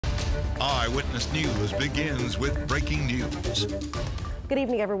Eyewitness News begins with breaking news. Good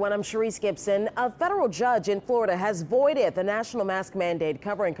evening, everyone. I'm Sharice Gibson. A federal judge in Florida has voided the national mask mandate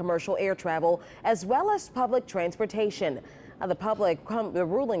covering commercial air travel as well as public transportation. The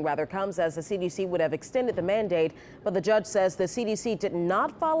ruling comes as the CDC would have extended the mandate, but the judge says the CDC did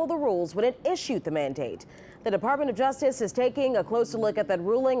not follow the rules when it issued the mandate. The Department of Justice is taking a closer look at that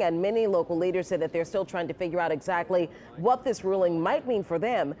ruling, and many local leaders say that they're still trying to figure out exactly what this ruling might mean for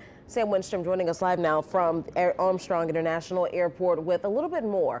them. Sam Winstrom joining us live now from Armstrong International Airport with a little bit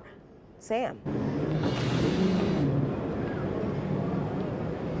more. Sam.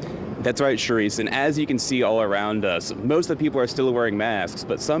 That's right, Sharice. And as you can see all around us, most of the people are still wearing masks,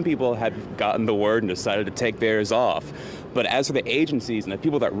 but some people have gotten the word and decided to take theirs off. But as for the agencies and the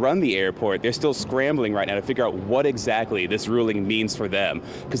people that run the airport, they're still scrambling right now to figure out what exactly this ruling means for them,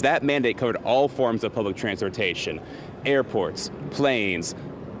 because that mandate covered all forms of public transportation: airports, planes,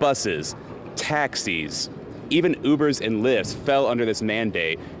 buses, taxis. Even Ubers and Lyfts fell under this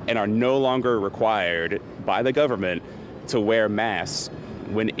mandate and are no longer required by the government to wear masks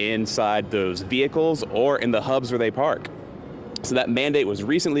when inside those vehicles or in the hubs where they park. So that mandate was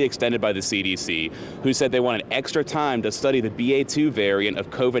recently extended by the CDC, who said they wanted extra time to study the BA.2 variant of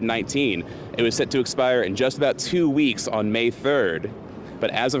COVID-19. It was set to expire in just about 2 weeks on May 3rd.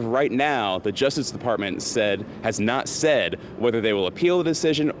 But as of right now, the Justice Department has not said whether they will appeal the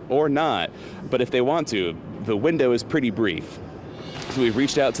decision or not. But if they want to, the window is pretty brief. So we've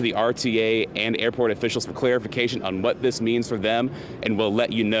reached out to the RTA and airport officials for clarification on what this means for them, and we'll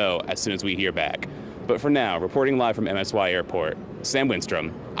let you know as soon as we hear back. But for now, reporting live from MSY Airport, Sam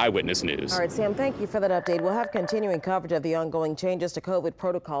Winstrom, Eyewitness News. All right, Sam, thank you for that update. We'll have continuing coverage of the ongoing changes to COVID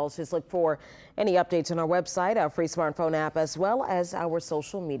protocols. Just look for any updates on our website, our free smartphone app, as well as our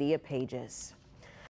social media pages.